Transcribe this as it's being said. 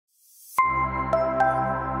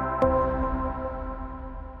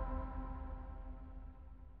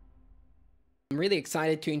I'm really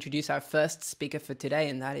excited to introduce our first speaker for today,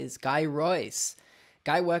 and that is Guy Royse.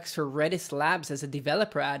 Guy works for Redis Labs as a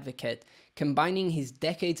developer advocate, combining his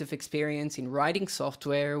decades of experience in writing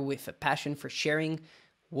software with a passion for sharing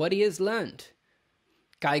what he has learned.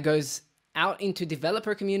 Guy goes out into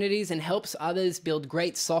developer communities and helps others build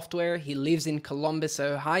great software. He lives in Columbus,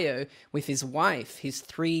 Ohio with his wife, his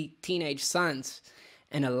 3 teenage sons,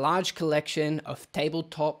 and a large collection of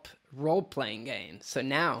tabletop role-playing games. So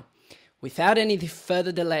now, without any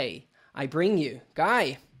further delay, I bring you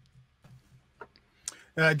Guy.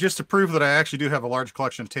 Just to prove that I actually do have a large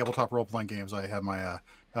collection of tabletop role-playing games, I have my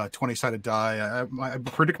 20-sided die. I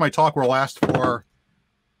predict my talk will last for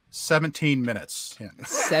 17 minutes. Yeah.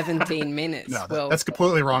 17 minutes. No, that's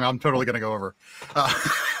completely wrong. I'm totally going to go over.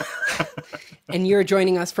 And you're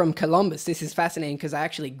joining us from Columbus. This is fascinating because I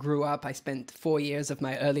actually grew up. I spent 4 years of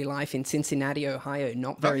my early life in Cincinnati, Ohio,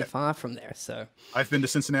 not very far from there. So I've been to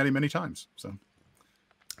Cincinnati many times. So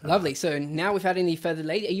lovely. So now, without any further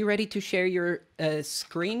delay, are you ready to share your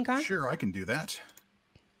screen, Guy? Sure, I can do that.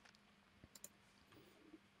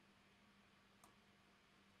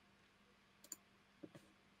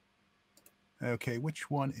 Okay, which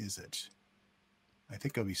one is it? I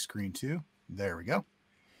think it'll be screen 2. There we go.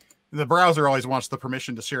 The browser always wants the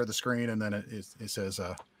permission to share the screen, and then it says,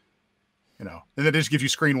 and then it just gives you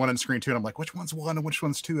screen 1 and screen 2, and I'm like, which one's 1 and which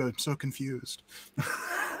one's 2? I'm so confused.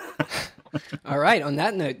 All right. On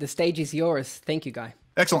that note, the stage is yours. Thank you, Guy.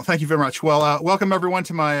 Excellent. Thank you very much. Well, welcome everyone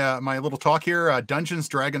to my my little talk here, Dungeons,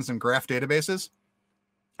 Dragons, and Graph Databases.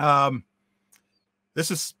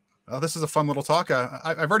 This is a fun little talk.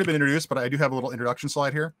 I've already been introduced, but I do have a little introduction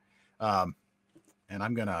slide here. And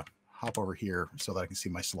I'm going to hop over here so that I can see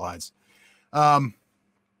my slides. My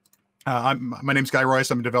name's Guy Royse.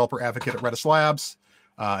 I'm a developer advocate at Redis Labs.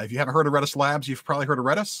 If you haven't heard of Redis Labs, you've probably heard of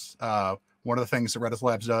Redis. One of the things that Redis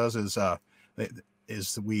Labs does is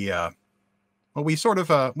we fund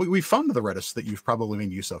the Redis that you've probably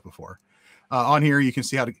made use of before. On here, you can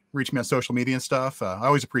see how to reach me on social media and stuff. I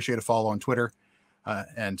always appreciate a follow on Twitter.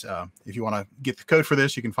 And if you want to get the code for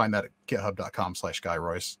this, you can find that at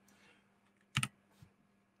github.com/GuyRoyse.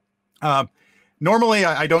 Normally,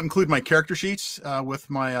 I don't include my character sheets with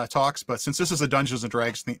my talks, but since this is a Dungeons and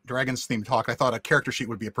Dragons themed talk, I thought a character sheet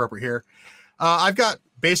would be appropriate here. I've got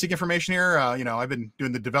basic information here. I've been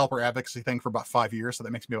doing the developer advocacy thing for about 5 years, so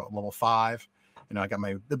that makes me about level 5. I got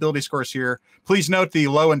my ability scores here. Please note the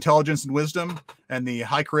low intelligence and wisdom and the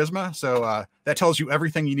high charisma. So that tells you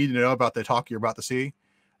everything you need to know about the talk you're about to see.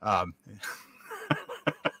 I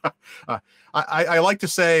like to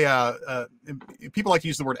say, people like to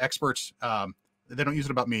use the word expert. They don't use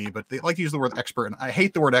it about me, but they like to use the word expert. And I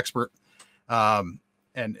hate the word expert and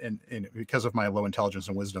because of my low intelligence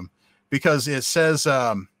and wisdom, because it says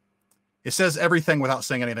everything without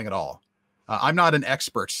saying anything at all. I'm not an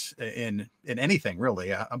expert in anything,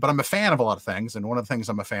 really, but I'm a fan of a lot of things. And one of the things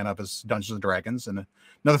I'm a fan of is Dungeons and Dragons. And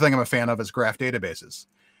another thing I'm a fan of is graph databases.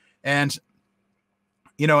 And,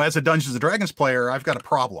 as a Dungeons and Dragons player, I've got a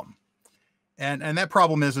problem. And that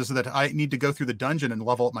problem is that I need to go through the dungeon and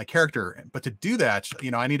level up my character. But to do that,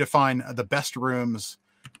 I need to find the best rooms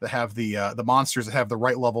that have the monsters that have the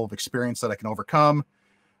right level of experience that I can overcome.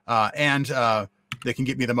 And they can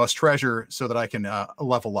get me the most treasure so that I can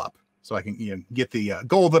level up. So I can get the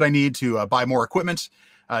gold that I need to buy more equipment,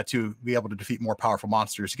 to be able to defeat more powerful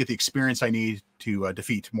monsters, to get the experience I need to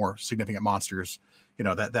defeat more significant monsters.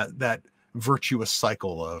 That virtuous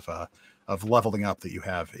cycle of leveling up that you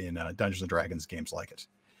have in Dungeons and Dragons games like it.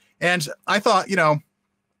 And I thought,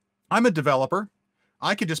 I'm a developer.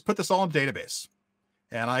 I could just put this all in a database,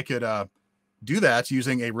 and I could do that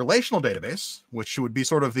using a relational database, which would be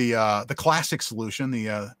sort of the classic solution,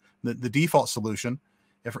 the default solution.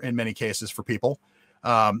 In many cases for people,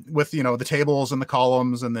 with the tables and the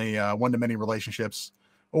columns and the one-to-many relationships,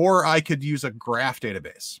 or I could use a graph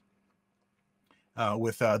database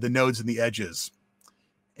with the nodes and the edges.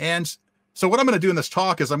 And so what I'm going to do in this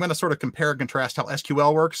talk is I'm going to sort of compare and contrast how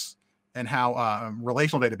SQL works and how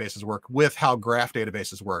relational databases work with how graph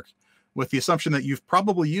databases work, with the assumption that you've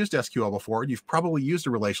probably used SQL before and you've probably used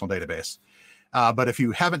a relational database. But if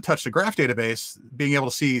you haven't touched a graph database, being able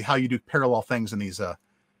to see how you do parallel things in these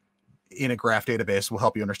in a graph database will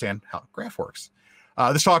help you understand how graph works.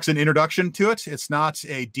 This talk's an introduction to it. It's not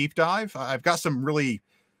a deep dive. I've got some really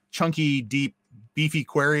chunky, deep, beefy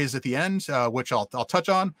queries at the end, which I'll touch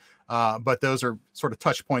on. But those are sort of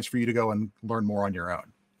touch points for you to go and learn more on your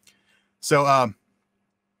own. So,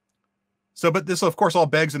 but this, of course, all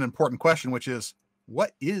begs an important question, which is,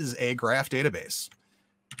 what is a graph database?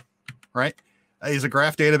 Right? Is a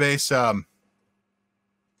graph database,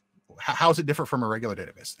 how is it different from a regular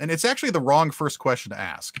database? And it's actually the wrong first question to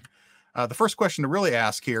ask. The first question to really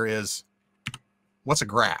ask here is, what's a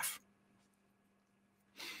graph?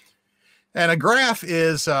 And a graph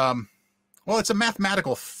is, well, it's a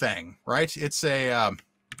mathematical thing, right?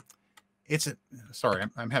 Sorry,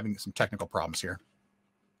 I'm having some technical problems here.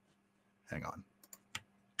 Hang on.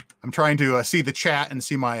 I'm trying to see the chat and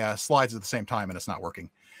see my slides at the same time, and it's not working.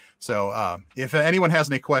 So if anyone has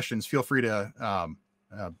any questions, feel free to,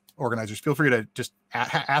 organizers, feel free to just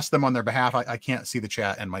ask them on their behalf. I can't see the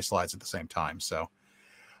chat and my slides at the same time. So,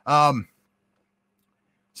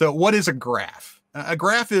 so what is a graph? A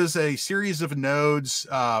graph is a series of nodes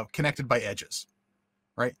connected by edges,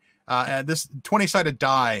 right? And this 20-sided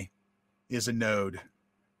die is a node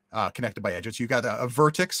connected by edges. You've got a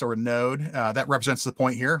vertex or a node that represents the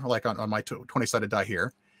point here, like on my 20-sided die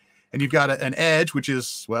here. And you've got an edge, which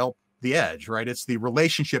is, well, the edge, right? It's the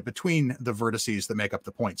relationship between the vertices that make up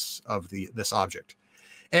the points of this object.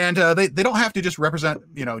 And they don't have to just represent,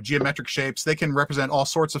 geometric shapes. They can represent all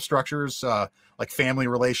sorts of structures, like family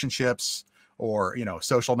relationships, or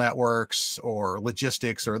social networks, or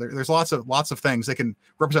logistics, or there's lots of things. They can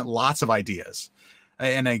represent lots of ideas.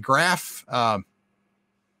 And a graph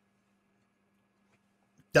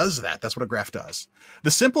does that. That's what a graph does.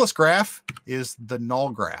 The simplest graph is the null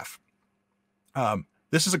graph.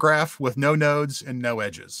 This is a graph with no nodes and no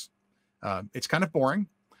edges. It's kind of boring.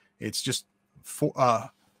 It's just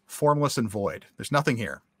formless and void. There's nothing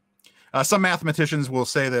here. Some mathematicians will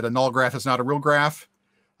say that a null graph is not a real graph.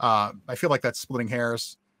 I feel like that's splitting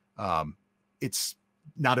hairs. It's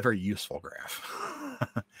not a very useful graph.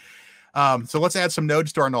 So let's add some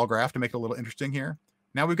nodes to our null graph to make it a little interesting here.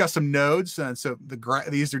 Now we've got some nodes, and so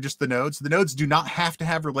these are just the nodes. The nodes do not have to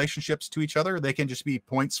have relationships to each other. They can just be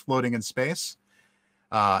points floating in space.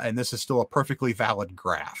 And this is still a perfectly valid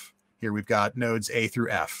graph. Here we've got nodes A through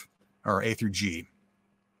F, or A through G.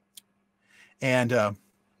 And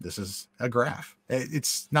this is a graph.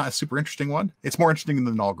 It's not a super interesting one. It's more interesting than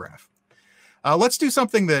the null graph. Let's do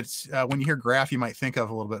something that when you hear graph, you might think of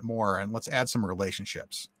a little bit more, and let's add some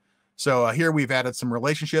relationships. So here we've added some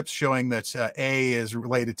relationships showing that A is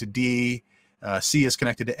related to D, C is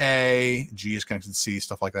connected to A, G is connected to C,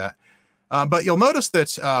 stuff like that. But you'll notice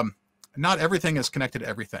that not everything is connected to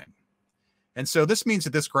everything. And so this means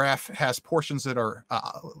that this graph has portions that are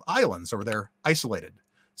islands, or they're isolated.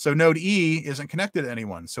 So node E isn't connected to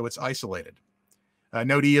anyone, so it's isolated.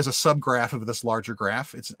 Node E is a subgraph of this larger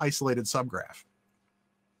graph. It's an isolated subgraph.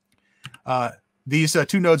 These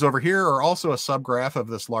two nodes over here are also a subgraph of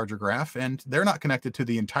this larger graph, and they're not connected to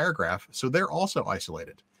the entire graph, so they're also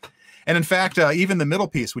isolated. And in fact, even the middle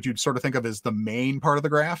piece, which you'd sort of think of as the main part of the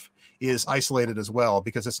graph, is isolated as well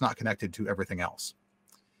because it's not connected to everything else.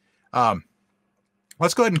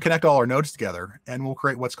 Let's go ahead and connect all our nodes together, and we'll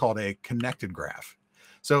create what's called a connected graph.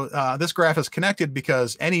 So this graph is connected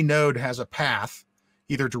because any node has a path,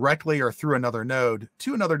 either directly or through another node,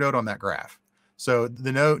 to another node on that graph. So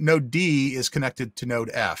the node D is connected to node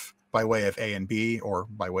F by way of A and B, or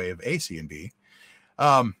by way of A, C, and B.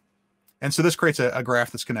 And so this creates a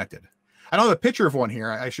graph that's connected. I don't have a picture of one here.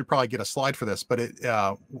 I should probably get a slide for this, but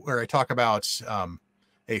where I talk about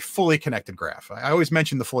a fully connected graph. I always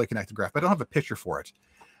mention the fully connected graph, but I don't have a picture for it.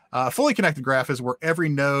 A fully connected graph is where every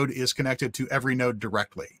node is connected to every node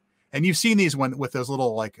directly. And you've seen these with those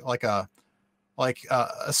little like a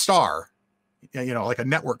star, like a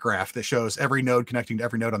network graph that shows every node connecting to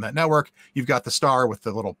every node on that network. You've got the star with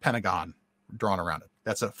the little pentagon drawn around it.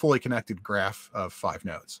 That's a fully connected graph of 5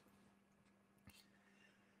 nodes.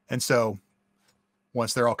 And so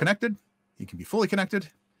once they're all connected, you can be fully connected.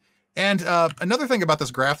 And another thing about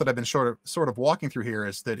this graph that I've been sort of walking through here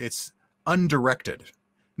is that it's undirected.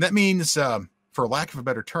 And that means, for lack of a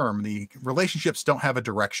better term, the relationships don't have a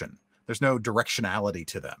direction. There's no directionality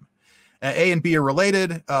to them. A and B are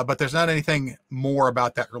related, but there's not anything more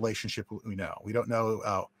about that relationship we know. We don't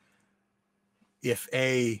know if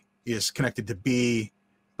A is connected to B,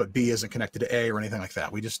 but B isn't connected to A, or anything like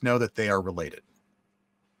that. We just know that they are related.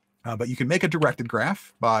 But you can make a directed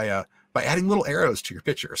graph by adding little arrows to your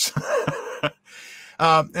pictures.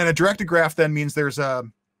 And a directed graph then means there is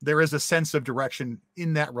a sense of direction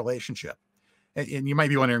in that relationship. And you might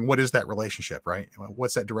be wondering, what is that relationship, right?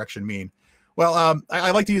 What's that direction mean? Well,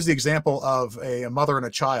 I like to use the example of a mother and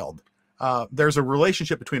a child. There's a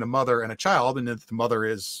relationship between a mother and a child, and if the mother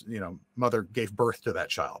is, mother gave birth to that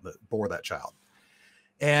child, that bore that child.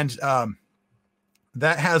 And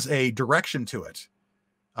that has a direction to it.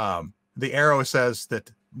 The arrow says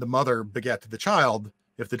that the mother begat the child.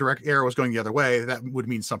 If the direct arrow is going the other way, that would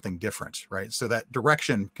mean something different, right? So that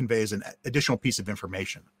direction conveys an additional piece of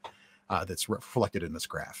information that's reflected in this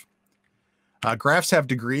graph. Graphs have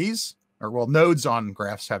degrees, or well, nodes on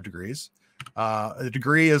graphs have degrees. The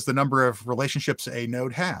degree is the number of relationships a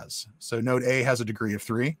node has. So node A has a degree of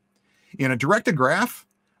 3. In a directed graph,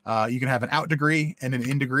 you can have an out degree and an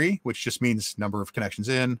in degree, which just means number of connections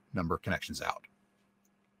in, number of connections out.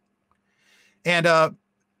 And,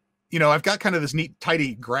 I've got kind of this neat,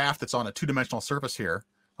 tidy graph that's on a 2-dimensional surface here.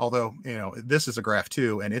 Although, this is a graph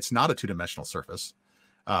too, and it's not a 2-dimensional surface,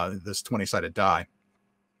 this 20-sided die.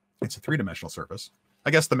 It's a 3-dimensional surface. I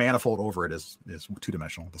guess the manifold over it is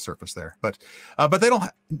 2-dimensional, the surface there. But they don't.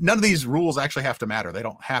 None of these rules actually have to matter. They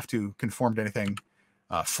don't have to conform to anything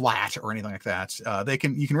flat or anything like that.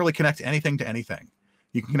 You can really connect anything to anything.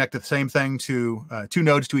 You can connect the same thing to 2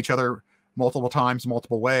 nodes to each other multiple times,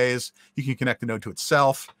 multiple ways. You can connect the node to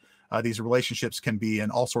itself. These relationships can be in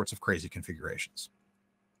all sorts of crazy configurations.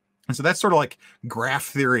 And so that's sort of like graph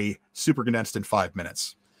theory, super condensed in 5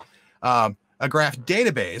 minutes. A graph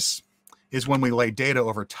database is when we lay data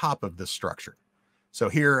over top of this structure. So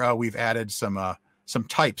here we've added some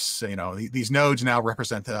types. These nodes now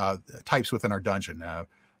represent types within our dungeon: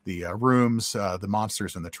 the rooms, the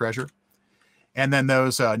monsters, and the treasure. And then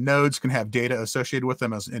those nodes can have data associated with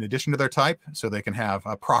them in addition to their type, so they can have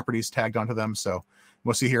properties tagged onto them. So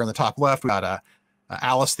we'll see here on the top left, we've got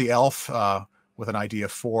Alice the elf with an ID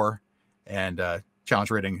of 4 and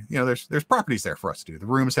challenge rating. There's properties there for us to do. The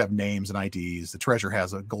rooms have names and IDs. The treasure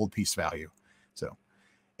has a gold piece value. So,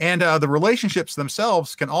 and the relationships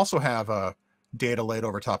themselves can also have data laid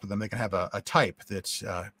over top of them. They can have a type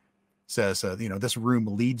that says, this room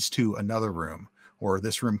leads to another room, or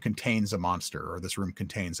this room contains a monster, or this room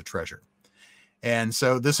contains a treasure. And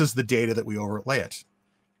so this is the data that we overlay it.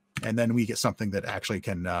 And then we get something that actually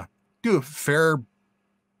can do a fair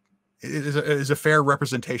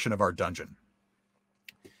representation of our dungeon.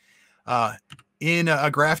 In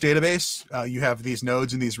a graph database, you have these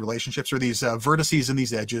nodes and these relationships, or these vertices and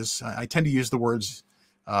these edges. I tend to use the words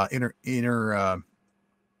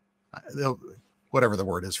whatever the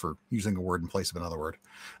word is for using a word in place of another word.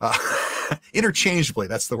 Interchangeably,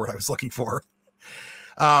 that's the word I was looking for.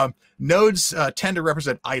 Nodes tend to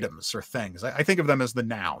represent items or things. I think of them as the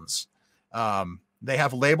nouns. They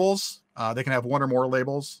have labels. They can have one or more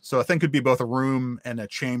labels. So a thing could be both a room and a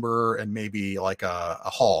chamber and maybe like a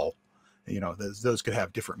hall. Those could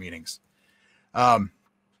have different meanings. And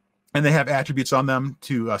they have attributes on them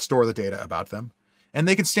to store the data about them. And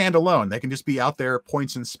they can stand alone. They can just be out there,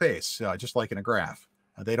 points in space, just like in a graph.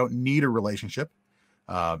 They don't need a relationship.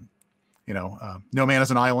 No man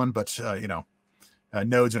is an island, but,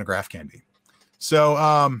 nodes in a graph can be. So,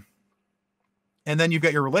 and then you've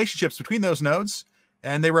got your relationships between those nodes,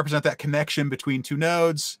 and they represent that connection between 2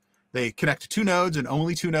 nodes. They connect to 2 nodes and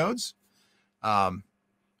only 2 nodes. And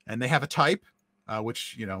they have a type,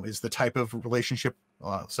 which, is the type of relationship,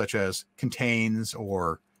 such as contains,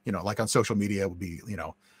 or, like on social media would be,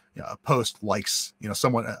 a post likes,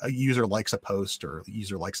 a user likes a post, or the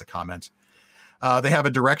user likes a comment. They have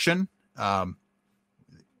a direction to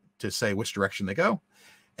say which direction they go.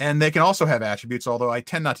 And they can also have attributes, although I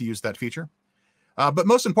tend not to use that feature. But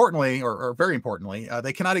most importantly, or very importantly,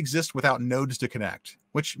 they cannot exist without nodes to connect,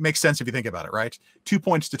 which makes sense if you think about it, right? 2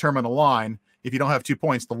 points determine a line. If you don't have 2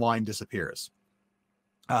 points, the line disappears.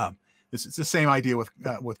 It's the same idea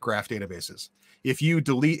with graph databases. If you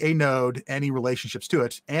delete a node, any relationships to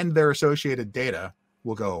it and their associated data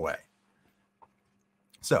will go away.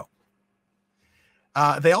 So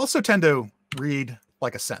they also tend to read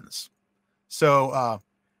like a sentence. So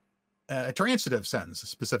a transitive sentence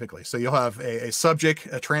specifically. So you'll have a subject,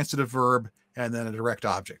 a transitive verb, and then a direct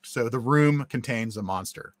object. So the room contains a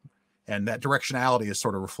monster. And that directionality is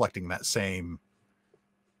sort of reflecting that same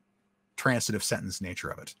transitive sentence nature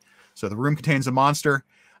of it. So the room contains a monster.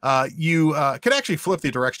 You could actually flip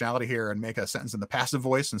the directionality here and make a sentence in the passive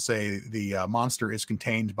voice and say the monster is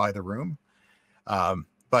contained by the room.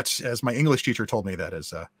 But as my English teacher told me, that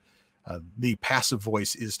is the passive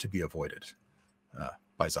voice is to be avoided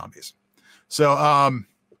by zombies. So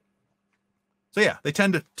yeah, they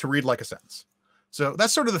tend to read like a sentence. So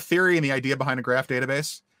that's sort of the theory and the idea behind a graph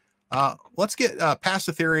database. Let's get past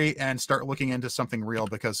the theory and start looking into something real,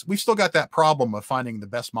 because we've still got that problem of finding the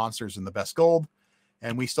best monsters and the best gold.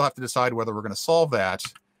 And we still have to decide whether we're going to solve that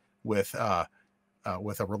with a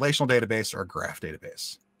relational database or a graph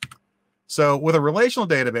database. So with a relational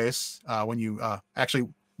database, when you actually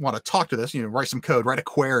want to talk to this, write some code, write a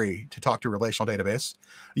query to talk to a relational database,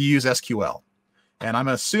 you use SQL. And I'm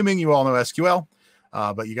assuming you all know SQL,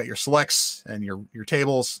 but you got your selects and your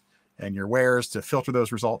tables and your wheres to filter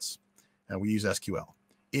those results. And we use SQL.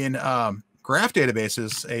 In graph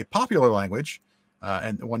databases, a popular language,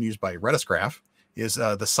 and one used by Redis Graph, is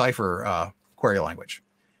the Cypher query language.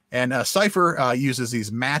 And Cypher uses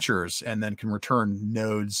these matchers and then can return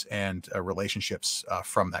nodes and relationships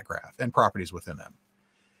from that graph and properties within them.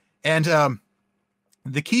 And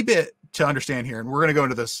the key bit to understand here, and we're going to go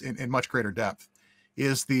into this in much greater depth,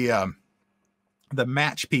 is the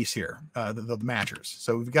match piece here, the matchers.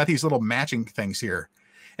 So we've got these little matching things here,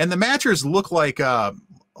 and the matchers look like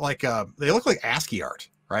they look like ASCII art,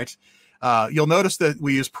 right? You'll notice that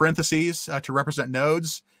we use parentheses to represent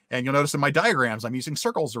nodes, and you'll notice in my diagrams I'm using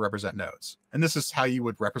circles to represent nodes. And this is how you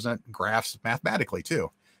would represent graphs mathematically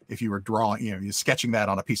too. If you were drawing, you're sketching that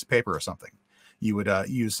on a piece of paper or something, you would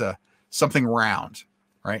use something round,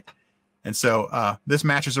 right? And so this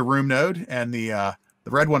matches a room node, and the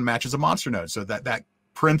red one matches a monster node. So that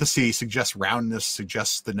parenthesis suggests roundness,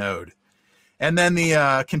 suggests the node. And then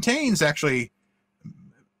the contains actually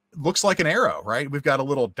looks like an arrow, right? We've got a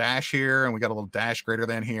little dash here, and we got a little dash greater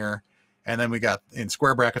than here. And then we got in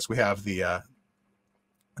square brackets, we have the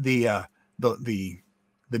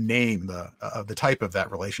name, the type of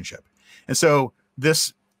that relationship. And so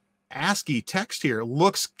this ASCII text here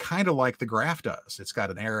looks kind of like the graph does. It's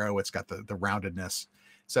got an arrow, it's got the roundedness.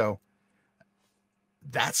 So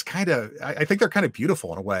that's kind of, I think they're kind of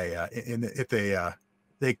beautiful in a way. If they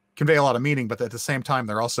convey a lot of meaning, but at the same time,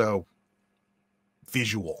 they're also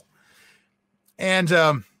visual.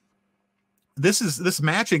 And this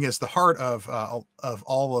matching is the heart of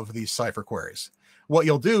all of these Cypher queries. What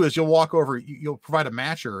you'll do is you'll walk over, you'll provide a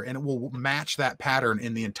matcher, and it will match that pattern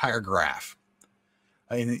in the entire graph.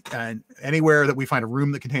 And anywhere that we find a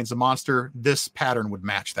room that contains a monster, this pattern would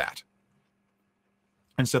match that.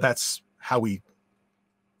 And so that's how we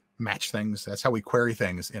match things. That's how we query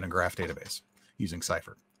things in a graph database using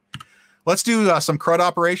Cypher. Let's do some CRUD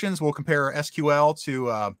operations. We'll compare SQL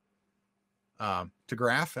to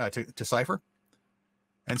graph, to Cypher.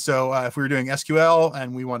 And so if we were doing SQL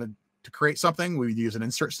and we wanted to create something, we would use an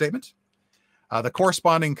insert statement. The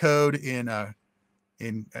corresponding code in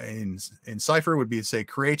Cypher would be to say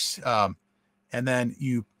create, and then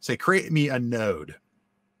you say create me a node.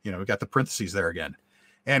 We've got the parentheses there again.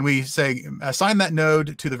 And we say assign that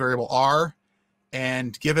node to the variable R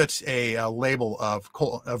and give it a label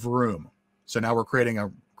of room. So now we're creating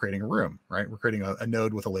a room, right? We're creating a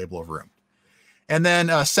node with a label of room. And then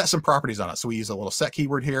set some properties on it. So we use a little set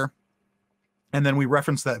keyword here. And then we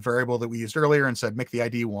reference that variable that we used earlier and said, make the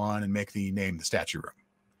ID 1 and make the name the statue room.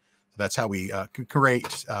 So that's how we can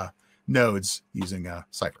create nodes using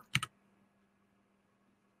Cypher.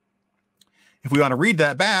 If we want to read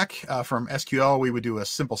that back from SQL, we would do a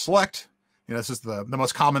simple select. This is the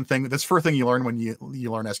most common thing. That's the first thing you learn when you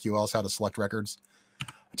learn SQL is how to select records.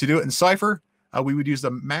 To do it in Cypher, we would use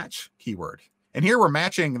the match keyword. And here we're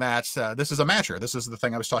matching that. This is a matcher. This is the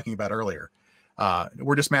thing I was talking about earlier.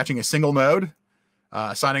 We're just matching a single node,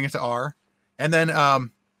 assigning it to R. And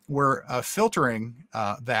then we're filtering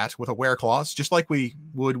that with a where clause, just like we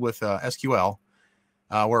would with SQL,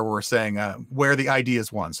 where we're saying where the ID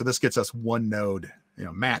is 1. So this gets us one node,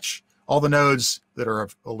 match all the nodes that are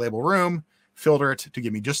of a label room, filter it to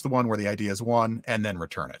give me just the one where the ID is 1, and then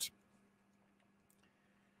return it.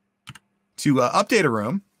 To update a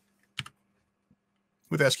room,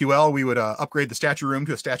 with SQL, we would upgrade the statue room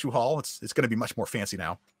to a statue hall. It's going to be much more fancy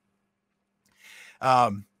now.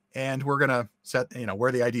 And we're going to set,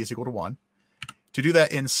 where the ID is equal to 1. To do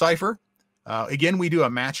that in Cypher, again, we do a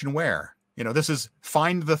match and where. This is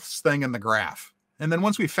find this thing in the graph. And then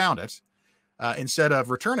once we've found it, instead of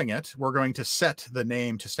returning it, we're going to set the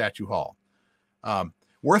name to statue hall.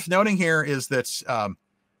 Worth noting here is that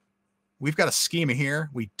we've got a schema here.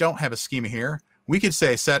 We don't have a schema here. We could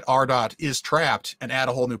say set r dot is trapped and add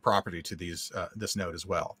a whole new property to this node as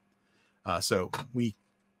well. So the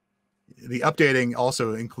updating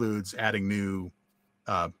also includes adding new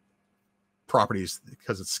properties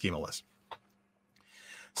because it's schemaless.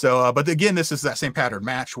 So, but again, this is that same pattern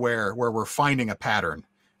match where we're finding a pattern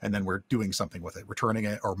and then we're doing something with it, returning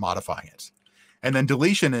it or modifying it. And then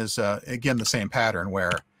deletion is again the same pattern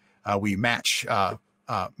where we match a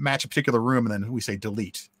particular room and then we say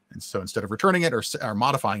delete. And so instead of returning it or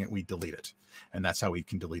modifying it, we delete it. And that's how we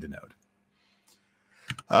can delete a node.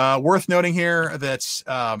 Worth noting here that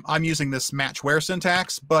I'm using this match where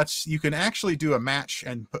syntax, but you can actually do a match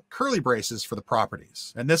and put curly braces for the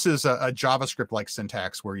properties. And this is a JavaScript-like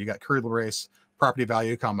syntax where you got curly brace, property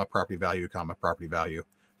value, comma, property value, comma, property value,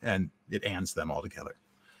 and it ands them all together.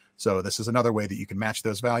 So this is another way that you can match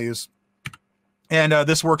those values. And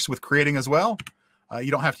this works with creating as well.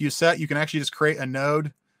 You don't have to use set. You can actually just create a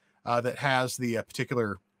node that has the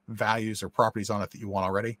particular values or properties on it that you want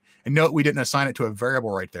already. And note we didn't assign it to a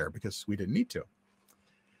variable right there because we didn't need to.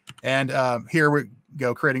 And here we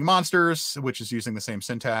go creating monsters, which is using the same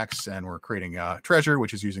syntax, and we're creating treasure,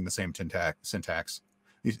 which is using the same syntax.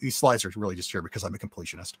 These slides are really just here because I'm a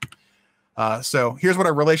completionist. So here's what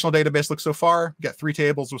our relational database looks so far. We've got 3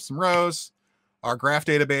 tables with some rows. Our graph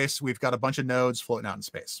database, we've got a bunch of nodes floating out in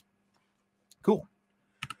space. Cool.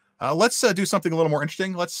 Let's do something a little more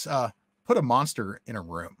interesting. Let's put a monster in a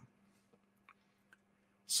room.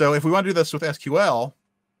 So if we want to do this with SQL,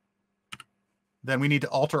 then we need to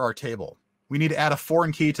alter our table. We need to add a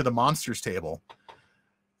foreign key to the monsters table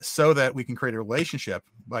so that we can create a relationship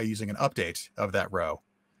by using an update of that row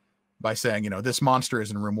by saying, you know, this monster is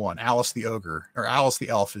in room 1, Alice the ogre, or Alice the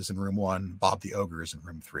elf is in room 1, Bob the ogre is in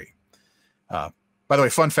room 3. By the way,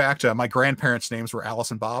 fun fact, my grandparents' names were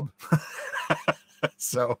Alice and Bob.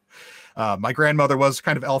 So my grandmother was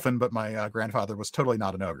kind of elfin, but my grandfather was totally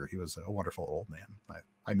not an ogre. He was a wonderful old man.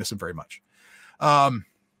 I miss him very much.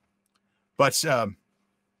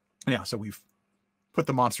 Yeah, so we've put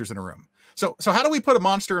the monsters in a room. So how do we put a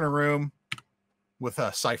monster in a room with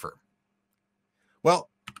a cipher? Well,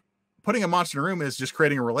 putting a monster in a room is just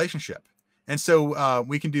creating a relationship. And so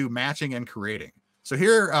we can do matching and creating. So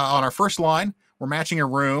here on our first line, we're matching a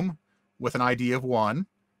room with an ID of 1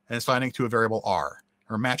 and assigning to a variable R.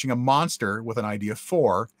 We're matching a monster with an ID of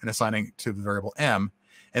 4 and assigning to the variable M.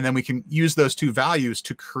 And then we can use those 2 values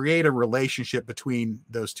to create a relationship between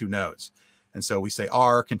those 2 nodes. And so we say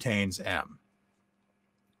R contains M.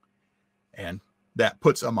 And that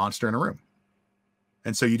puts a monster in a room.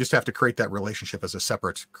 And so you just have to create that relationship as a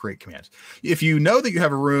separate create command. If you know that you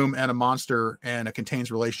have a room and a monster and a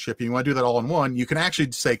contains relationship, and you want to do that all in one, you can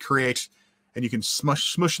actually say create, and you can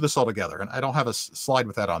smush this all together. And I don't have a slide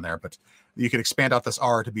with that on there, but you can expand out this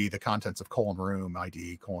R to be the contents of colon room,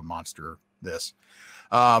 ID, colon monster, this.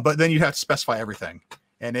 But then you'd have to specify everything.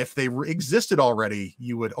 And if they existed already,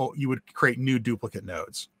 you would create new duplicate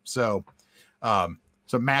nodes. So,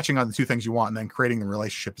 so matching on the 2 things you want and then creating the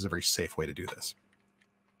relationship is a very safe way to do this.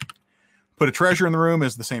 Put a treasure in the room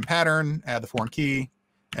is the same pattern, add the foreign key.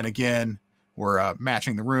 And again, we're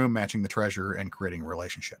matching the room, matching the treasure, and creating a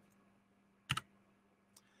relationship.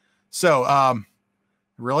 So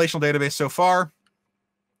relational database so far,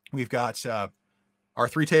 we've got our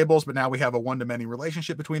 3 tables, but now we have a one-to-many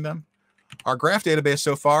relationship between them. Our graph database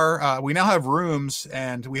so far, we now have rooms,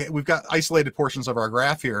 and we've got isolated portions of our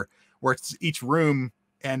graph here where it's each room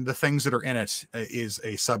and the things that are in it is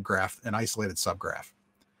a subgraph, an isolated subgraph.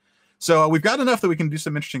 So we've got enough that we can do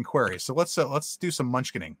some interesting queries. So let's do some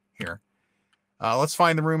munchkining here. Let's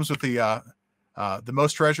find the rooms with the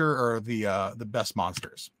most treasure or the best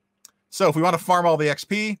monsters. So if we want to farm all the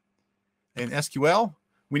XP in SQL,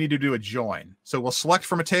 we need to do a join. So we'll select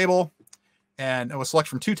from a table, and we'll select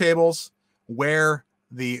from 2 tables where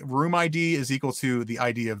the room ID is equal to the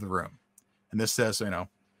ID of the room. And this says, you know,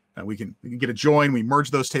 we can get a join. We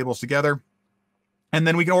merge those tables together, and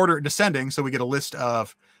then we can order it descending. So we get a list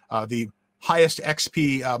of the highest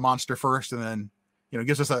XP monster first, and then, you know,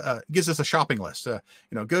 gives us a shopping list. You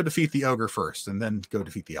know, go defeat the ogre first, and then go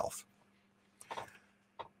defeat the elf.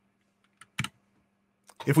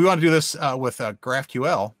 If we want to do this with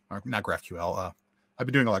GraphQL, or not GraphQL, I've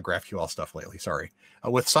been doing a lot of GraphQL stuff lately. Sorry,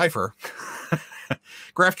 with Cypher,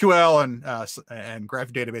 GraphQL and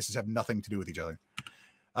graph databases have nothing to do with each other.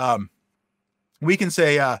 We can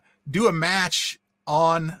say do a match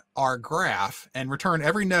on our graph and return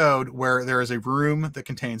every node where there is a room that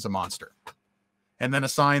contains a monster, and then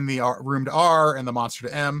assign the room to R and the monster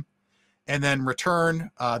to M, and then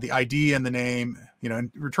return the ID and the name, you know,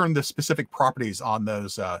 and return the specific properties on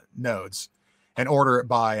those nodes and order it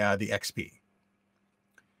by the XP.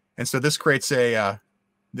 And so this creates a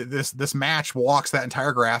this match walks that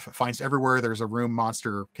entire graph, finds everywhere there's a room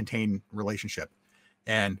monster contain relationship,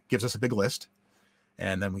 and gives us a big list,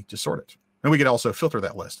 and then we just sort it. And we could also filter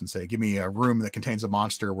that list and say, give me a room that contains a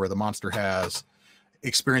monster where the monster has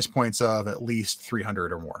experience points of at least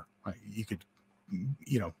 300 or more. You could,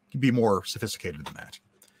 you know, be more sophisticated than that.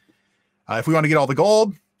 If we want to get all the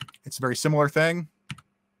gold, it's a very similar thing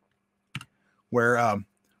where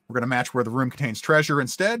we're going to match where the room contains treasure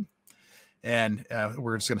instead. And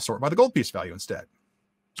we're just going to sort by the gold piece value instead.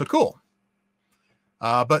 So cool.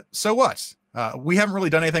 But so what? We haven't really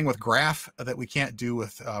done anything with graph that we can't do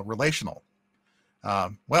with relational.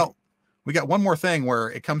 Well, we got one more thing where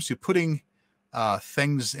it comes to putting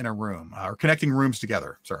things in a room or connecting rooms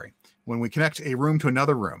together. Sorry. When we connect a room to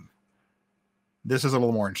another room, this is a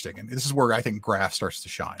little more interesting. And this is where I think graph starts to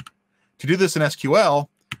shine. To do this in SQL,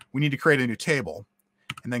 we need to create a new table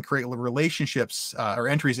and then create relationships or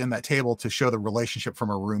entries in that table to show the relationship from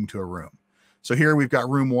a room to a room. So here we've got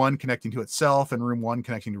room 1 connecting to itself and room 1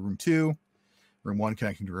 connecting to room 2. room 1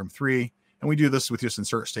 connecting to room 3. And we do this with just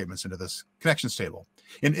insert statements into this connections table.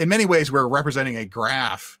 In many ways, we're representing a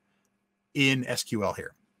graph in SQL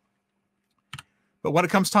here. But when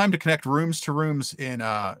it comes time to connect rooms to rooms in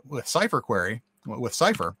with Cypher query, with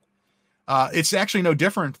Cypher, it's actually no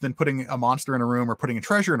different than putting a monster in a room or putting a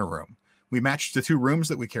treasure in a room. We match the two rooms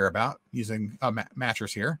that we care about using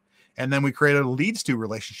matchers here, and then we create a leads to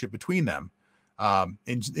relationship between them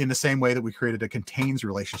in the same way that we created a contains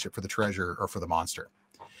relationship for the treasure or for the monster.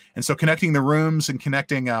 And so connecting the rooms and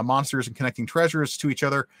connecting monsters and connecting treasures to each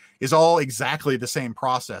other is all exactly the same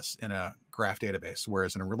process in a graph database,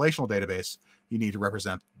 whereas in a relational database, you need to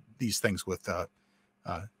represent these things with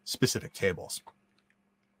specific tables.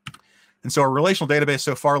 And so our relational database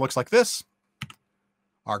so far looks like this.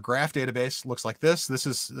 Our graph database looks like this. This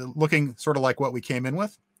is looking sort of like what we came in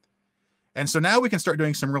with. And so now we can start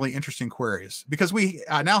doing some really interesting queries. Because we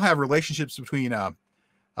now have relationships between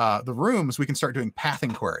the rooms, we can start doing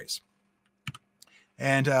pathing queries.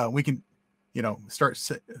 And we can, start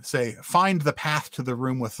say, find the path to the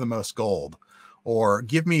room with the most gold, or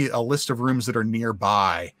give me a list of rooms that are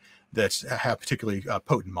nearby that have particularly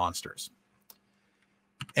potent monsters.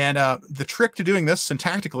 And the trick to doing this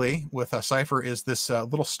syntactically with Cypher is this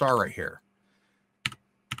little star right here.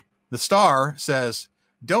 The star says,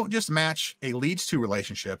 don't just match a leads to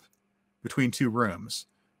relationship between two rooms.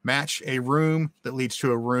 Match a room that leads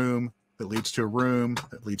to a room that leads to a room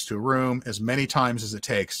that leads to a room as many times as it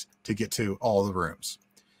takes to get to all the rooms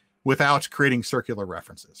without creating circular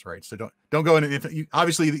references, right? So don't go in an infinite.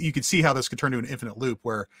 Obviously, you could see how this could turn into an infinite loop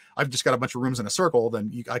where I've just got a bunch of rooms in a circle.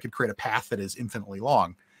 Then I could create a path that is infinitely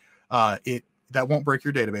long. That won't break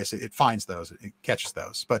your database. It finds those, it catches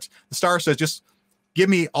those. But the star says, just give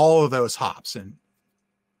me all of those hops and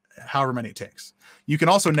however many it takes. You can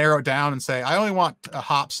also narrow it down and say, I only want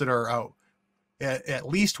hops that are at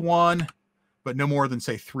least 1, but no more than,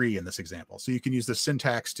 say, 3 in this example. So you can use the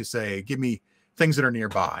syntax to say, give me things that are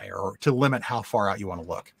nearby, or to limit how far out you want to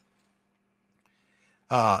look.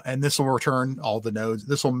 And this will return all the nodes.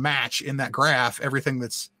 This will match in that graph every room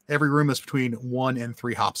that's between 1 and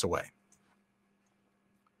 3 hops away.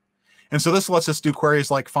 And so this lets us do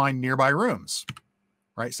queries like find nearby rooms,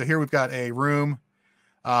 right? So here we've got a room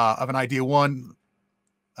of an ID 1.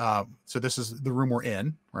 So this is the room we're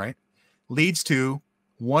in, right? Leads to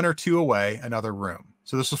 1 or 2 away, another room.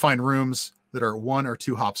 So this will find rooms that are 1 or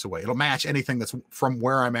 2 hops away. It'll match anything that's from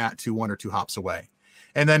where I'm at to 1 or 2 hops away,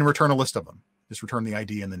 and then return a list of them. Just return the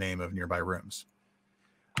ID and the name of nearby rooms.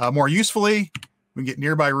 More usefully, we can get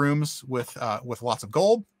nearby rooms with lots of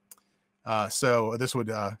gold. So this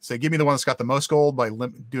would say, give me the one that's got the most gold by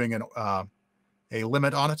doing a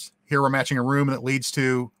limit on it. Here we're matching a room that leads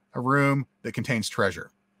to a room that contains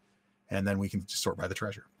treasure. And then we can just sort by the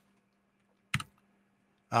treasure.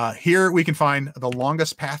 Here we can find the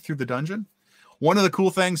longest path through the dungeon. One of the cool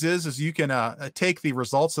things is you can take the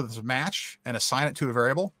results of this match and assign it to a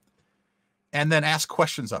variable, and then ask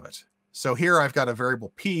questions of it. So here I've got a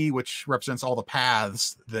variable P, which represents all the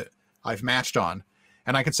paths that I've matched on.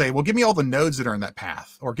 And I can say, well, give me all the nodes that are in that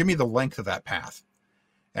path, or give me the length of that path.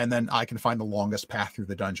 And then I can find the longest path through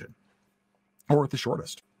the dungeon, or the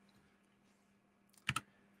shortest.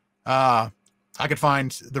 I could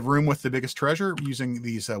find the room with the biggest treasure using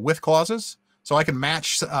these with clauses. So I can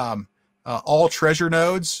match all treasure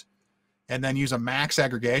nodes and then use a max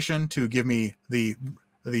aggregation to give me the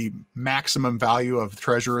maximum value of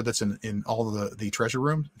treasure that's in all of the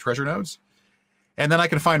treasure nodes. And then I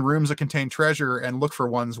can find rooms that contain treasure and look for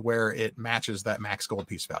ones where it matches that max gold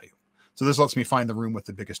piece value. So this lets me find the room with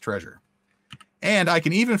the biggest treasure. And I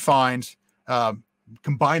can even find,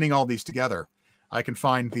 combining all these together, I can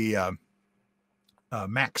find the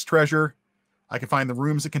max treasure. I can find the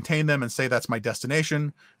rooms that contain them and say that's my destination.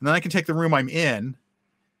 And then I can take the room I'm in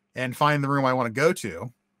and find the room I want to go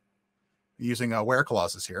to using where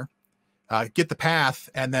clauses here. Get the path,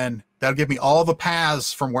 and then that'll give me all the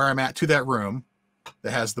paths from where I'm at to that room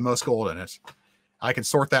that has the most gold in it. I can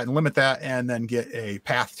sort that and limit that, and then get a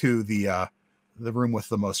path to the room with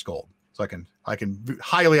the most gold. So I can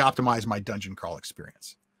highly optimize my dungeon crawl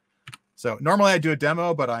experience. So normally I do a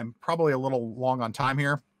demo, but I'm probably a little long on time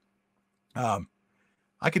here. I'll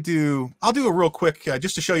do a real quick,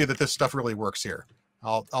 just to show you that this stuff really works here.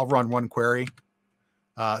 I'll run one query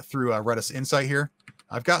through Redis Insight here.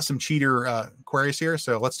 I've got some cheater queries here.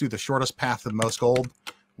 So let's do the shortest path to the most gold,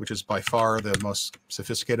 which is by far the most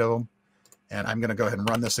sophisticated of them. And I'm going to go ahead and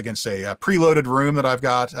run this against a preloaded room that I've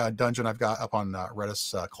got, dungeon I've got up on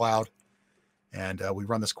Redis Cloud. And we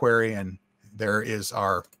run this query, and there is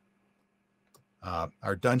our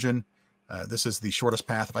dungeon. This is the shortest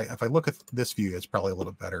path. If I look at this view, it's probably a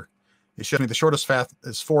little better. it shows me the shortest path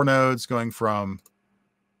is 4 nodes going from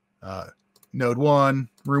node 1,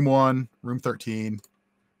 room 13,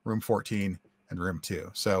 room 14, and room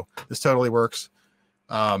 2. So this totally works.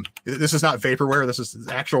 This is not vaporware. This is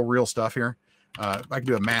actual real stuff here. I can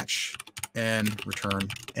do a match n, return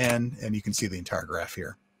n, and you can see the entire graph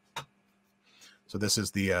here. So this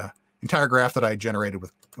is the entire graph that I generated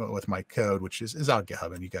with my code, which is out of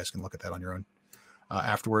GitHub, and you guys can look at that on your own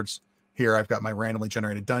afterwards. Here I've got my randomly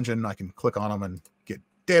generated dungeon. I can click on them and get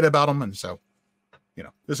data about them. And so, you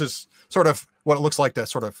know, this is sort of what it looks like to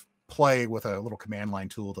sort of play with a little command line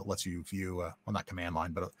tool that lets you view, well, not command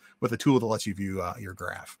line, but with a tool that lets you view your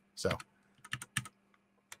graph. So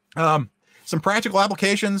some practical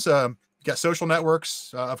applications. You got social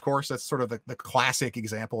networks, of course. That's sort of the classic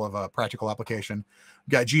example of a practical application.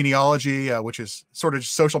 You got genealogy, which is sort of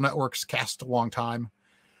social networks cast a long time.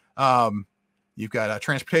 You've got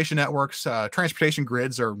transportation networks. Transportation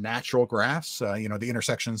grids are natural graphs. You know, the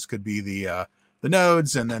intersections could be the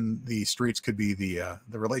nodes, and then the streets could be the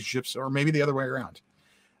relationships, or maybe the other way around.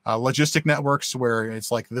 Logistic networks, where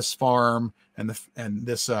it's like this farm and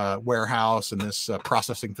this warehouse and this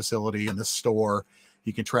processing facility and this store.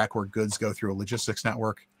 You can track where goods go through a logistics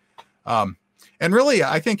network. And really,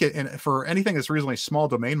 I think for anything that's reasonably small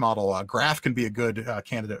domain model, graph can be a good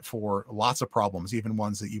candidate for lots of problems, even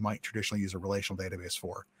ones that you might traditionally use a relational database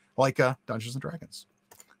for, like Dungeons and Dragons.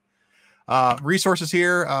 Resources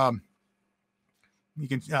here. You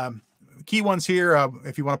can key ones here.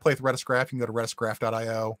 If you want to play with Redis Graph, you can go to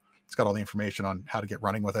redisgraph.io. It's got all the information on how to get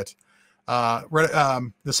running with it.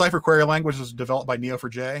 The Cypher query language was developed by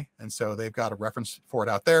Neo4j, and so they've got a reference for it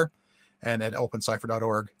out there, and at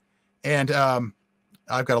opencypher.org. And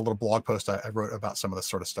I've got a little blog post I wrote about some of this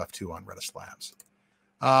sort of stuff too on Redis Labs.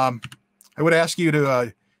 I would ask you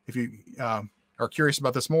to, if you are curious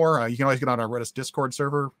about this more, you can always get on our Redis Discord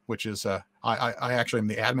server, which is, I actually am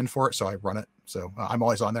the admin for it, so I run it. So I'm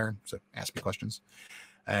always on there, so ask me questions.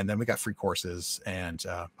 And then we got free courses, and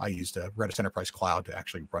I used Redis Enterprise Cloud to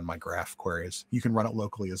actually run my graph queries. You can run it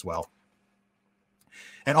locally as well.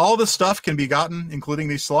 And all this stuff can be gotten, including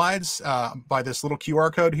these slides, by this little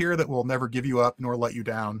QR code here that will never give you up, nor let you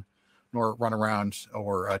down, nor run around,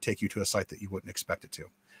 or take you to a site that you wouldn't expect it to.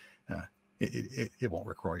 It won't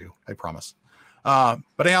rickroll you, I promise. But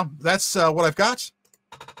anyhow, that's what I've got.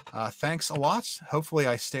 Thanks a lot. Hopefully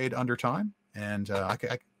I stayed under time, and I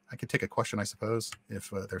could take a question, I suppose,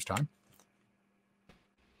 if there's time.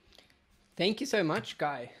 Thank you so much,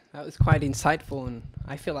 Guy. That was quite insightful, and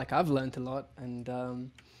I feel like I've learned a lot. And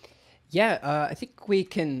I think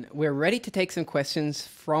we're ready to take some questions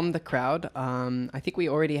from the crowd. I think we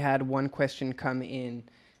already had one question come in,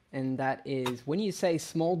 and that is, when you say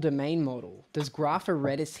small domain model, does Graph or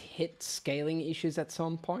Redis hit scaling issues at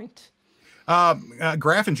some point?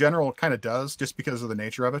 Graph in general kind of does, just because of the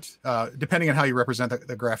nature of it. Depending on how you represent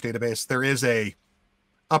the graph database, there is a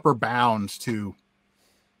upper bound to,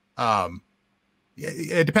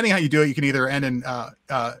 depending on how you do it, you can either end in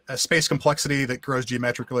a space complexity that grows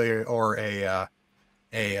geometrically, or a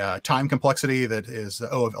time complexity that is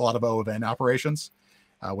a lot of O of n operations,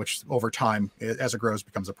 which over time, as it grows,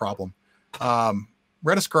 becomes a problem.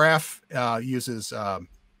 Redis Graph uses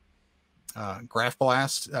Graph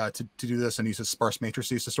Blast to do this, and uses sparse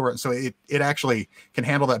matrices to store it. And so it actually can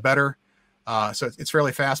handle that better. So it's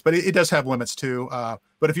fairly fast, but it does have limits too.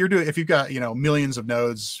 But if you've got, millions of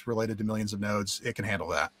nodes related to millions of nodes, it can handle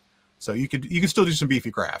that. So you can still do some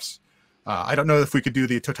beefy graphs. I don't know if we could do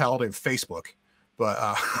the totality of Facebook,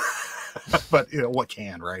 but but what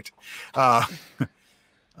can, right? But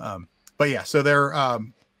yeah, so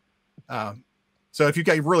so if you've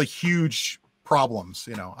got really huge problems,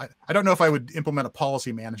 I don't know if I would implement a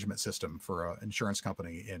policy management system for an insurance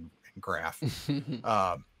company in Graph.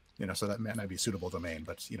 So that might not be a suitable domain,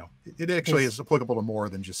 but it actually is applicable to more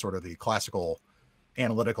than just sort of the classical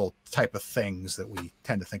analytical type of things that we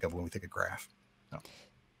tend to think of when we think of Graph. So.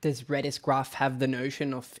 Does Redis Graph have the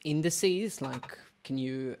notion of indices? Like, can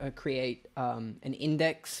you create an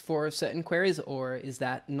index for certain queries, or is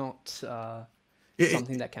that not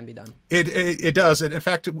something that can be done? It does. In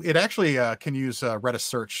fact, it actually can use Redis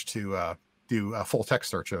search to do a full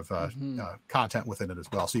text search of content within it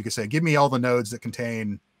as well. So you can say, give me all the nodes that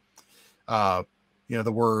contain the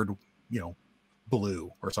word,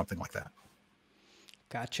 blue, or something like that.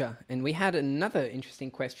 Gotcha. And we had another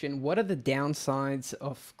interesting question. What are the downsides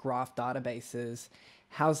of graph databases?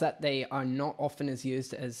 How's that they are not often as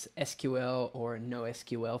used as SQL or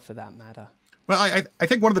NoSQL for that matter? Well, I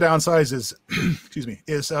think one of the downsides is, excuse me,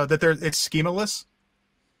 is that it's schemaless.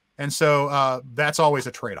 And so that's always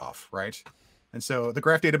a trade-off, right? And so the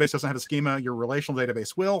graph database doesn't have a schema. Your relational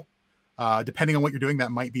database will. Depending on what you're doing,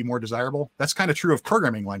 that might be more desirable. That's kind of true of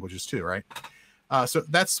programming languages too, right? So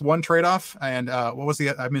that's one trade-off. And what was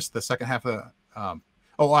I missed the second half of the,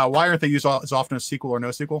 why aren't they used as often as SQL or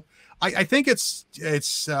NoSQL? I think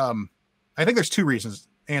I think there's two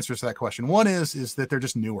answers to that question. One is that they're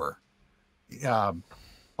just newer. They're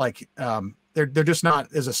just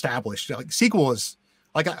not as established. Like SQL is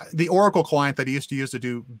like the Oracle client that I used to use to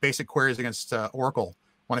do basic queries against Oracle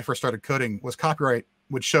when I first started coding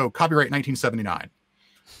would show copyright 1979.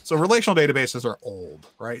 So relational databases are old,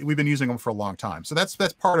 right? We've been using them for a long time. So that's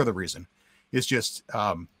part of the reason is just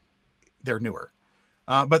they're newer.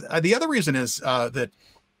 But the other reason is that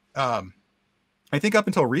I think up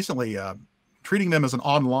until recently, treating them as an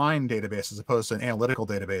online database as opposed to an analytical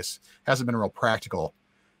database hasn't been real practical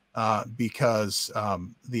because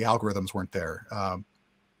the algorithms weren't there.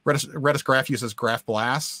 Redis Graph uses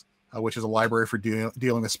GraphBLAS, which is a library for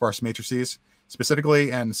dealing with sparse matrices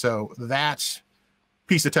specifically. And so that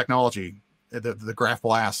piece of technology, the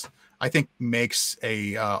GraphBLAS, I think makes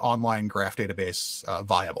a online graph database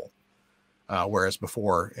viable. Whereas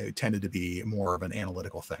before it tended to be more of an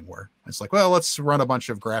analytical thing where it's like, well, let's run a bunch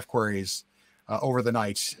of graph queries over the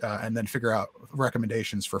night and then figure out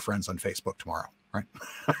recommendations for friends on Facebook tomorrow, right?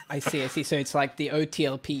 I see. So it's like the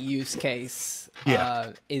OTLP use case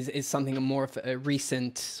is something more of a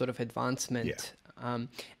recent sort of advancement.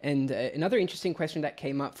 And another interesting question that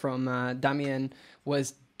came up from Damien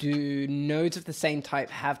was, do nodes of the same type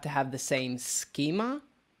have to have the same schema?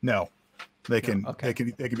 No, they can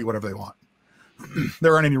be whatever they want.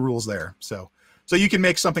 There aren't any rules there. So you can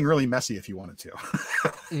make something really messy if you wanted to.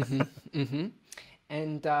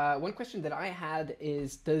 And one question that I had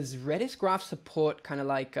is, does Redis Graph support kind of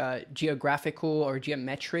like geographical or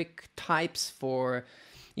geometric types for,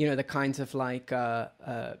 the kinds of like,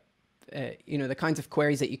 the kinds of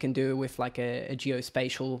queries that you can do with like a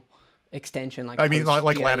geospatial extension? Like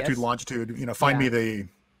latitude, longitude, find me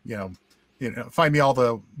find me all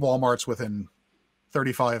the Walmarts within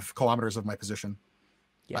 35 kilometers of my position.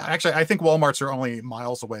 Yeah. Actually, I think Walmarts are only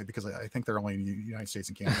miles away because I think they're only in the United States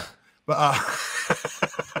and Canada. But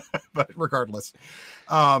regardless,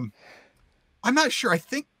 I'm not sure. I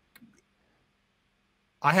think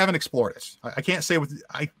I haven't explored it. I can't say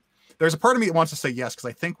there's a part of me that wants to say yes, because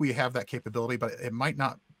I think we have that capability, but it might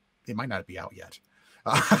not be out yet.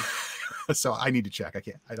 So I need to check.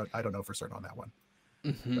 I don't know for certain on that one.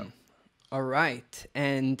 So. All right.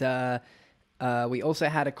 And, we also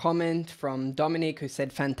had a comment from Dominic who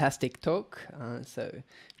said, fantastic talk. So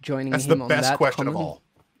joining him on that. That's the best question of all.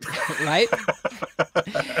 Right?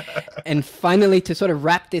 And finally, to sort of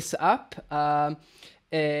wrap this up, how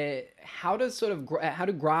do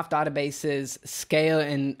graph databases scale,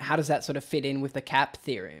 and how does that sort of fit in with the CAP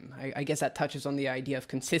theorem? I guess that touches on the idea of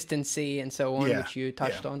consistency and so on, which you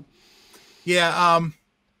touched on. Yeah.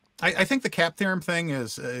 I think the CAP theorem thing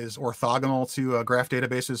is orthogonal to graph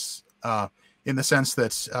databases in the sense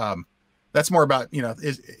that that's more about, can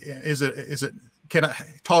it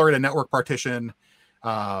tolerate a network partition?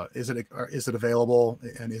 Is it available,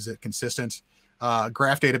 and is it consistent?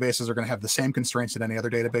 Graph databases are going to have the same constraints that any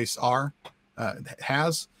other database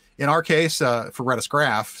has. In our case, for Redis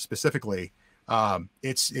Graph specifically,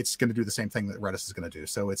 it's going to do the same thing that Redis is going to do.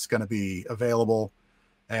 So it's going to be available,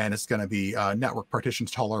 and it's going to be network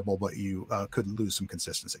partitions tolerable, but you could lose some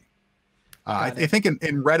consistency. I think in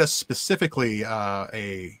Redis specifically,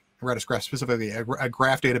 Redis Graph specifically, a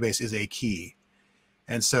graph database is a key.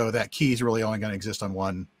 And so that key is really only going to exist on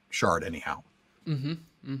one shard anyhow.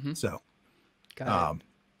 So,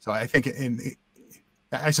 so I think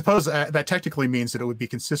I suppose that technically means that it would be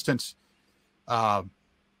consistent and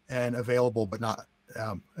available, but not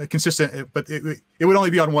consistent. But it would only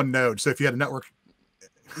be on one node. So if you had a network,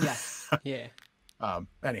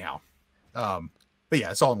 anyhow, but yeah,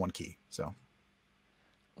 it's all in one key. So,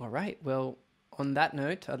 all right. Well, on that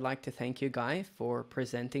note, I'd like to thank you, Guy, for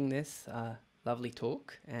presenting this lovely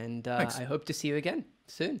talk, and I hope to see you again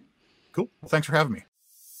soon. Cool. Well, thanks for having me.